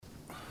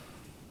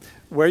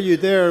"Were you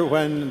there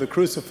when they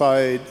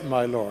crucified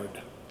my Lord?"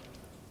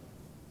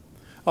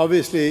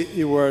 Obviously,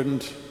 you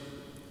weren't,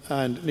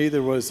 and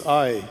neither was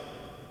I.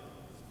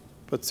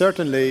 But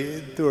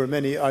certainly, there were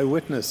many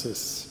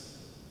eyewitnesses.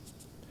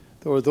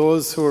 There were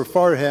those who were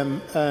for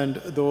him and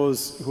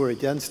those who were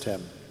against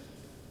him.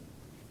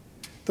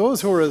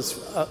 Those who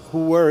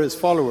were his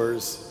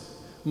followers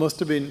must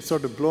have been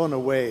sort of blown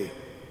away.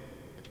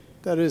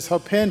 That is, how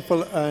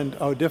painful and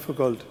how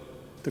difficult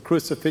the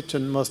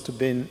crucifixion must have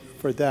been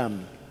for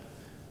them.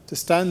 To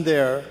stand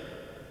there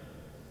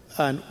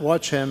and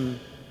watch him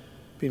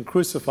being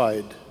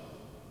crucified.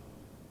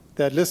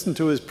 They had listened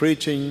to his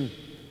preaching,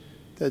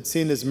 they had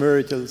seen his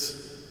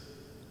miracles,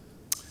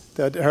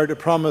 they had heard a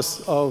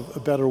promise of a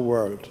better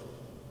world.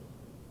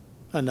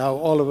 And now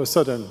all of a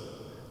sudden,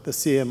 they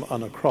see him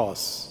on a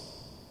cross,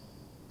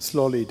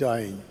 slowly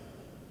dying.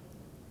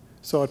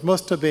 So it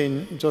must have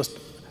been just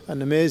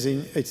an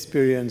amazing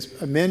experience,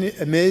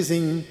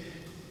 amazing,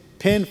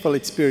 painful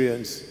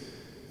experience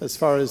as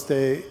far as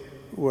they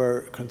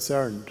were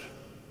concerned.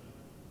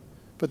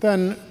 But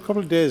then, a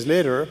couple of days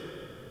later,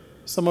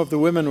 some of the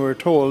women were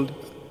told,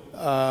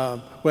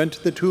 went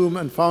to the tomb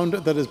and found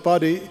that his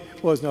body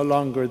was no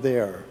longer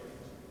there.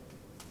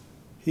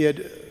 He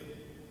had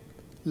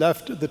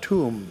left the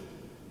tomb.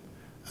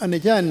 And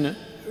again,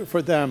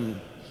 for them,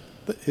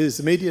 his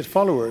immediate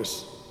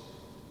followers,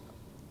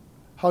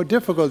 how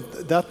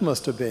difficult that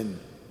must have been.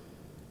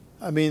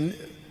 I mean,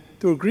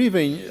 they were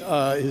grieving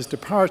his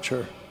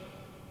departure.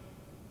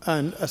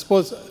 And I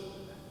suppose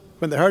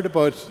when they heard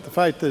about the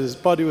fact that his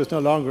body was no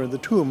longer in the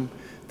tomb,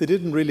 they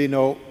didn't really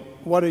know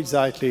what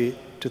exactly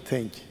to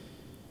think.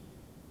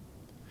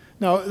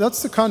 Now,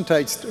 that's the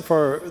context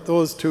for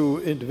those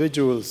two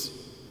individuals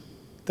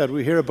that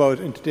we hear about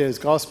in today's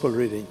gospel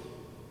reading.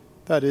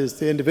 That is,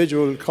 the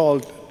individual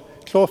called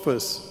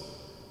Clopas.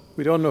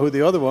 We don't know who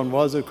the other one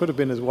was. It could have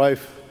been his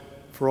wife,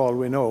 for all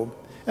we know.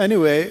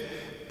 Anyway,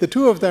 the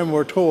two of them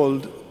were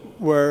told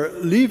were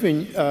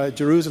leaving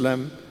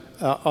Jerusalem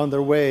on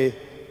their way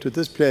to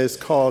this place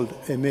called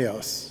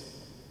Emmaus.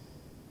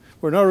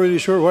 We're not really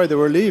sure why they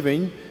were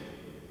leaving.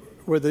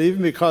 Were they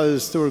leaving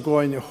because they were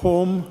going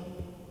home?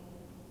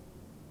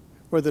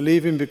 Were they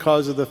leaving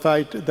because of the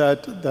fact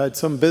that they had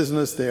some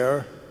business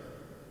there?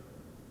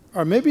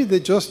 Or maybe they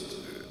just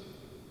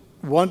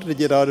wanted to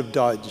get out of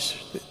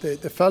Dodge. They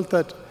felt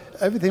that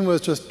everything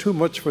was just too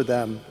much for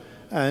them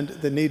and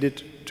they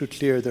needed to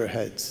clear their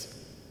heads.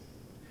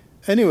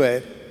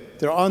 Anyway,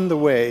 they're on the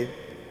way,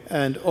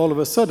 and all of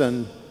a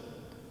sudden,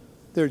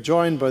 they're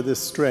joined by this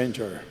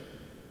stranger.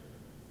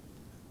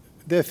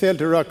 They fail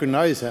to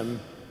recognize him.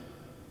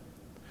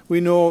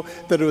 We know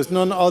that it was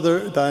none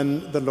other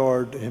than the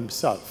Lord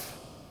himself.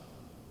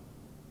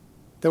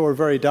 They were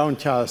very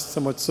downcast, so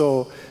much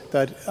so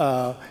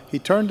that he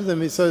turned to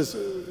them, he says,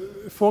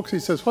 "Folks," he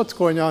says, "what's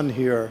going on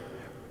here?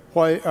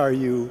 Why are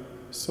you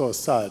so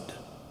sad?"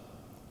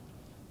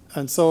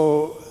 And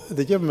so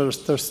they give him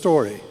their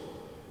story,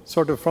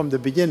 sort of from the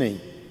beginning,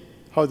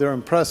 how they're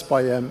impressed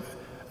by him,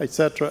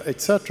 etc.,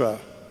 etc.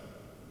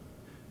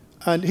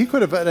 And he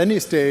could have, at any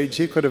stage,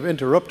 he could have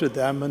interrupted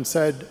them and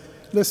said,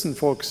 "Listen,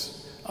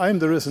 folks, I'm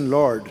the risen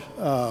Lord.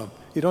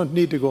 You don't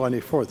need to go any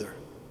further."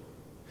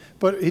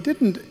 But he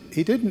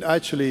didn't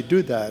actually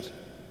do that.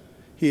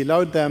 He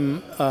allowed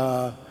them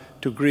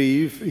to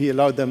grieve. He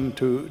allowed them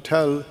to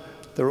tell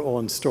their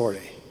own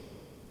story.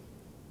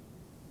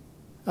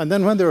 And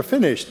then when they were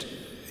finished,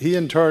 he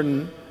in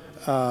turn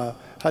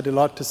had a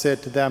lot to say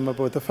to them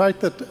about the fact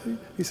that,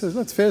 he says,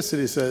 let's face it,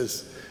 he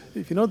says,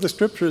 if you know the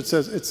scripture, it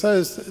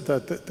says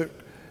that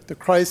the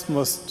Christ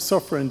must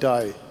suffer and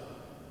die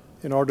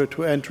in order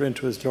to enter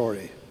into his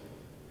glory.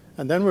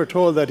 And then we're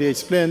told that he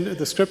explained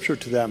the scripture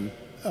to them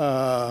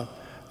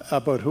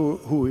about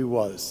who he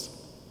was.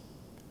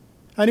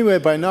 Anyway,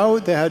 by now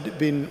they had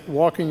been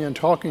walking and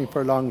talking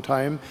for a long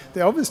time.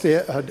 They obviously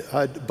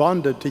had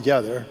bonded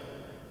together,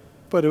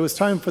 but it was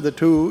time for the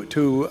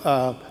two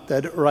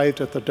that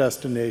arrived at their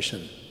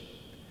destination.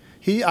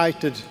 He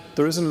acted,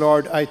 the risen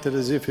Lord acted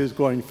as if he was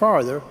going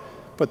farther,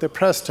 but they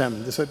pressed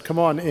him. They said, "Come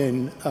on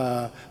in,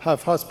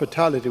 have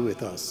hospitality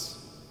with us."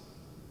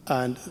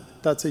 And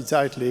that's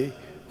exactly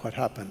what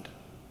happened.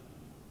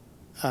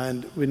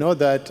 And we know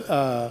that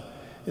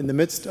in the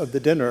midst of the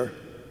dinner,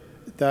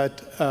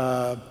 that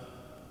the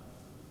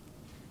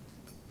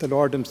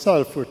Lord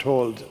himself, we're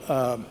told,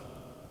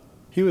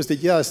 he was the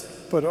guest,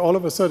 but all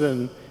of a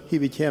sudden he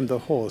became the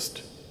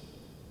host.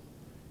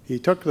 He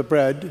took the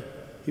bread,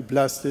 he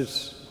blessed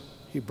it,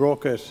 he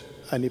broke it,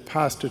 and he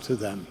passed it to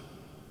them.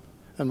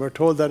 And we're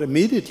told that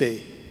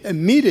immediately,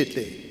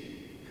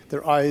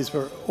 their eyes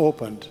were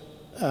opened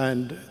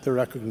and they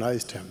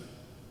recognized him.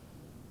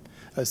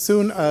 As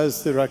soon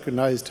as they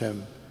recognized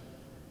him,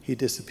 he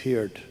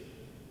disappeared.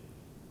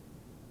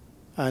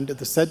 And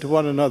they said to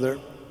one another,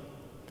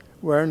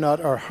 "Were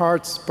not our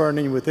hearts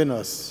burning within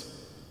us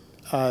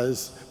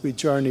as we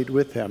journeyed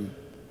with him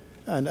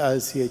and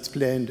as he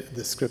explained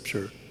the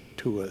scripture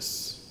to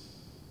us?"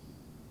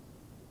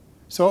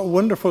 So a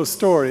wonderful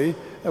story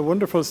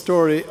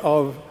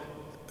of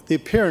the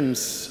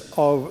appearance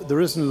of the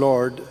risen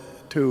Lord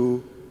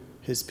to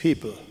his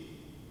people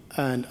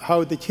and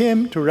how they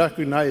came to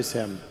recognize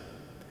him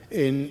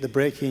in the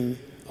breaking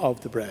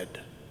of the bread.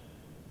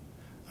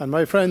 And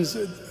my friends,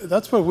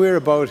 that's what we're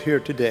about here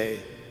today.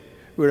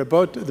 We're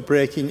about the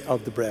breaking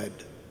of the bread,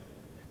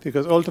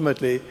 because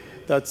ultimately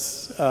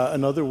that's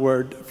another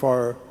word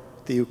for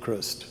the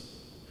Eucharist.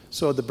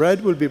 So the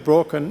bread will be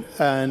broken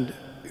and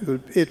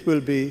it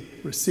will be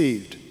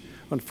received.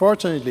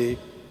 Unfortunately,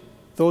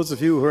 those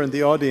of you who are in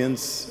the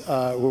audience who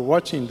are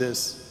watching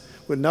this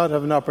will not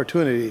have an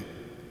opportunity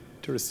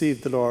to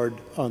receive the Lord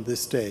on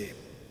this day.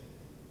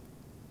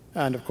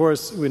 And of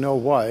course, we know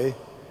why.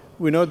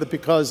 We know that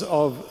because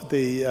of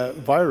the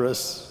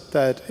virus,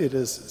 that it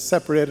has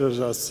separated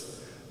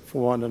us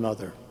from one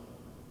another.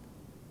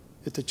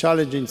 It's a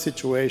challenging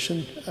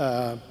situation.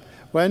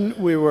 When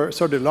we were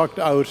sort of locked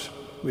out,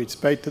 we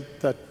expected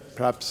that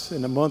perhaps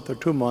in a month or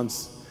 2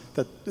 months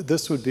that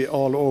this would be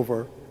all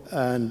over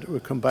and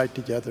we'd come back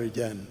together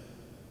again.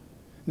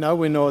 Now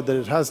we know that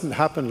it hasn't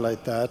happened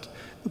like that,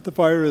 that the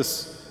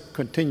virus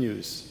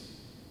continues.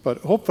 But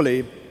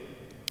hopefully,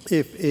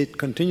 if it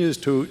continues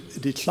to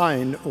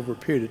decline over a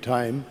period of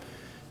time,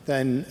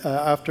 then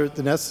after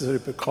the necessary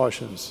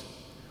precautions,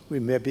 we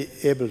may be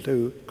able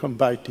to come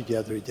back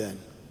together again.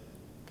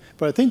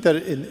 But I think that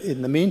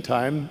in the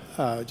meantime,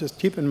 just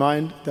keep in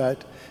mind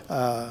that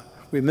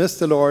we miss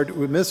the Lord,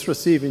 we miss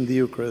receiving the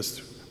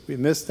Eucharist, we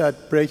miss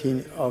that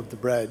breaking of the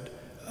bread.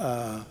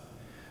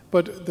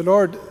 But the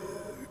Lord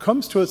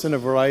comes to us in a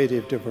variety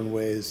of different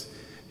ways.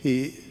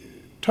 He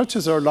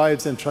touches our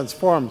lives and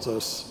transforms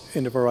us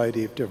in a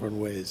variety of different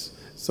ways.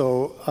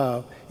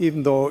 So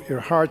even though your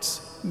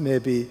hearts may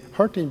be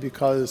hurting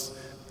because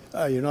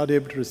you're not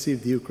able to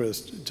receive the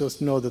Eucharist,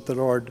 just know that the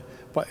Lord,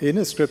 in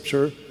His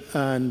Scripture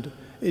and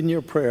in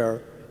your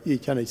prayer, you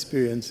can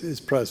experience His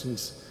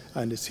presence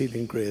and His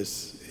healing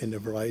grace in a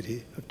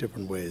variety of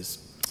different ways.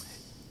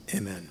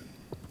 Amen.